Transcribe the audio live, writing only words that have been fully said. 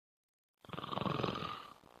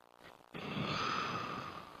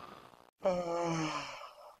Good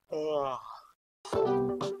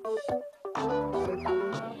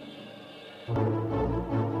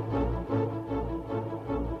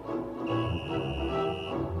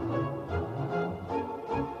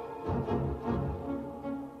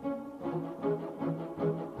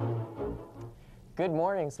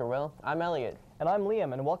morning, Sir Will. I'm Elliot. And I'm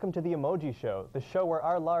Liam, and welcome to the Emoji Show, the show where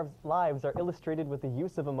our lives are illustrated with the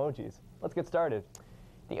use of emojis. Let's get started.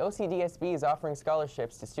 The OCDSB is offering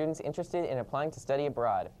scholarships to students interested in applying to study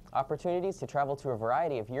abroad. Opportunities to travel to a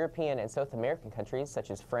variety of European and South American countries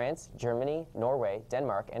such as France, Germany, Norway,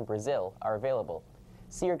 Denmark, and Brazil are available.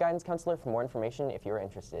 See your guidance counselor for more information if you're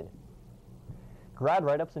interested. Grad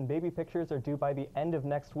write-ups and baby pictures are due by the end of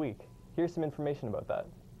next week. Here's some information about that.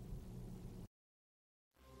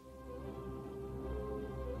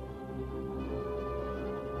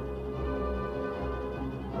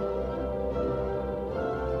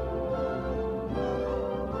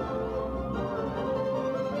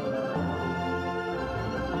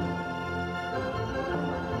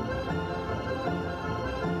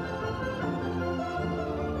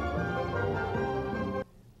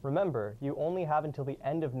 Remember, you only have until the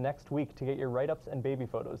end of next week to get your write-ups and baby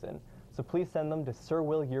photos in, so please send them to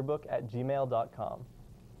sirwillyearbook@gmail.com.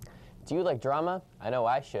 Do you like drama? I know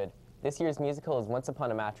I should. This year's musical is Once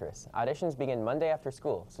Upon a Mattress. Auditions begin Monday after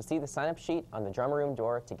school, so see the sign-up sheet on the drama room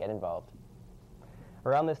door to get involved.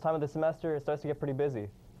 Around this time of the semester, it starts to get pretty busy.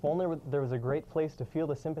 If only there was a great place to feel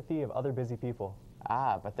the sympathy of other busy people.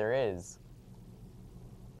 Ah, but there is.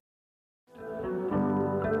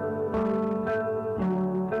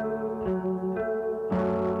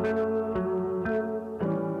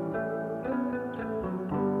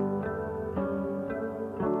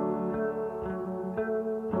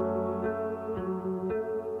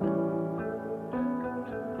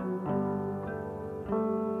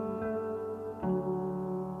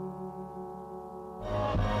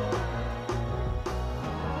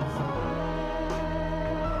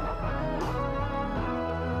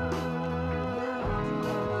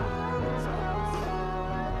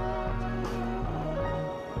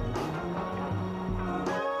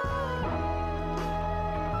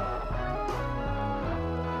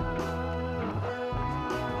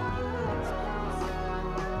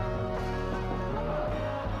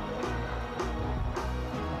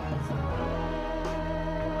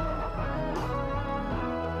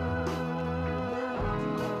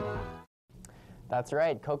 That's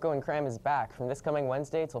right, Cocoa and Cram is back from this coming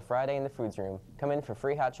Wednesday till Friday in the Foods Room. Come in for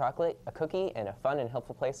free hot chocolate, a cookie, and a fun and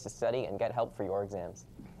helpful place to study and get help for your exams.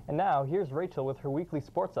 And now, here's Rachel with her weekly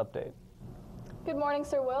sports update. Good morning,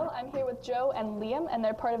 Sir Will. I'm here with Joe and Liam, and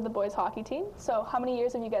they're part of the boys hockey team. So how many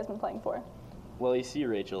years have you guys been playing for? Well, you see,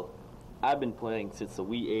 Rachel, I've been playing since the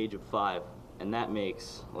wee age of 5, and that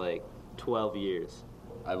makes, like, 12 years.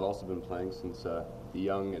 I've also been playing since the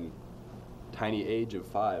young and tiny age of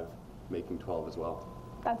 5, making 12 as well.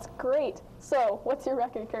 That's great. So what's your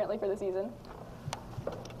record currently for the season?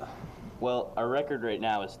 Well, our record right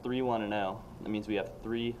now is 3-1-0. That means we have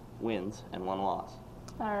 3 wins and 1 loss.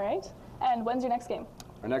 All right. And when's your next game?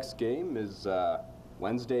 Our next game is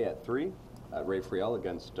Wednesday at 3 at Ray Friel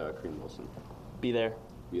against Crean Wilson. Be there.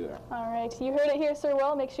 Be there. All right. You heard it here, Sir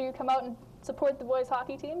Will. Make sure you come out and support the boys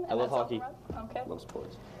hockey team. I love hockey. Okay. Love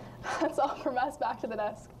sports. That's all from us. Back to the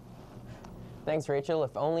desk. Thanks, Rachel.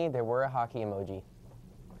 If only there were a hockey emoji.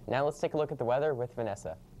 Now let's take a look at the weather with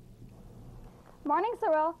Vanessa. Morning,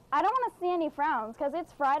 Sir Will. I don't want to see any frowns because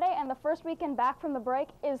it's Friday and the first weekend back from the break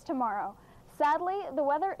is tomorrow. Sadly, the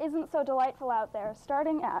weather isn't so delightful out there,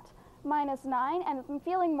 starting at -9 and I'm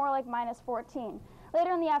feeling more like -14.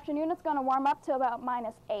 Later in the afternoon, it's going to warm up to about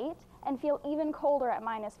 -8 and feel even colder at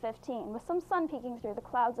 -15 with some sun peeking through the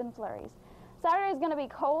clouds and flurries. Saturday is going to be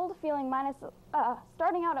cold, starting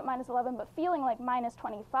out at -11, but feeling like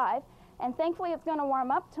 -25. And thankfully, it's going to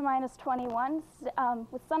warm up to -21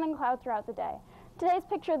 with sun and cloud throughout the day. Today's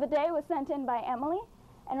picture of the day was sent in by Emily.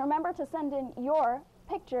 And remember to send in your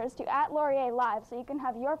pictures to @Laurier Live so you can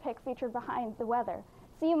have your pic featured behind the weather.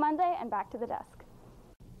 See you Monday and back to the desk.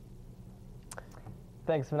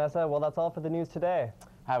 Thanks, Vanessa. Well, that's all for the news today.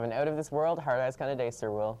 Have an out-of-this-world, hard-eyes kind of day,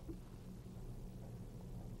 Sir Will.